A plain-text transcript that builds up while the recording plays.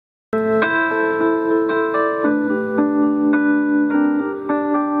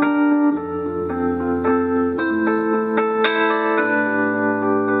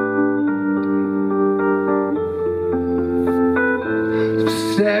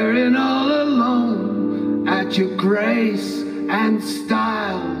staring all alone at your grace and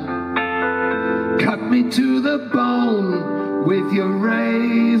style. Cut me to the bone with your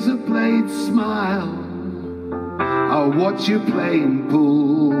razor blade smile. I'll watch you playing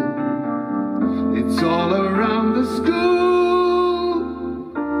pool. It's all around the school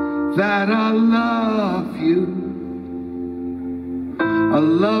that I love you. I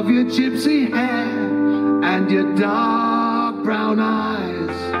love your gypsy hair and your dark brown eyes,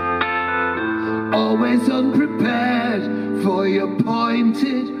 always unprepared for your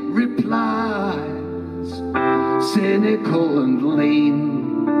pointed replies, cynical and lean.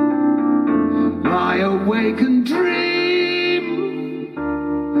 Lie awake and dream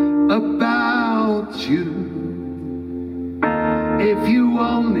about you. If you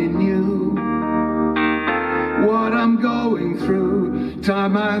only knew what I'm going through,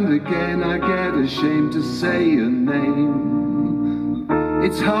 time and again I get ashamed to say your name.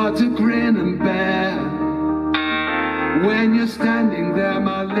 It's hard to grin and bear when you're standing there.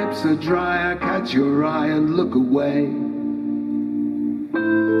 My lips are dry, I catch your eye and look away.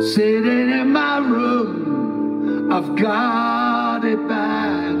 Sitting in my room, I've got it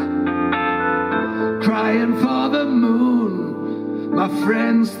bad, crying for the moon. My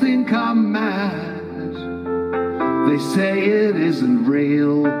friends think I'm mad. They say it isn't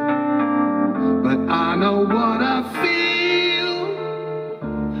real, but I know what I feel,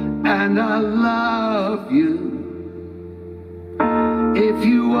 and I love you. If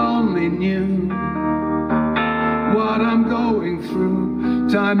you only knew what I'm going through,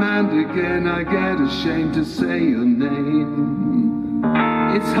 time and again I get ashamed to say your name.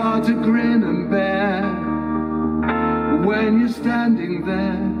 It's hard to grin and bear when you're standing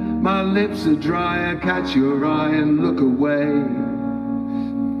there. My lips are dry, I catch your eye and look away.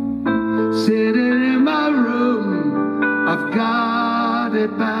 Sitting in my room, I've got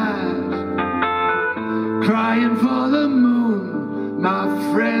it bad, crying for the moon. My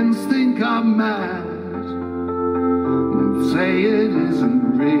friends think I'm mad and say it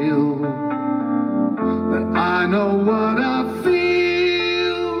isn't real, but I know what I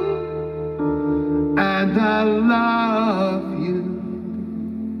feel, and I love you.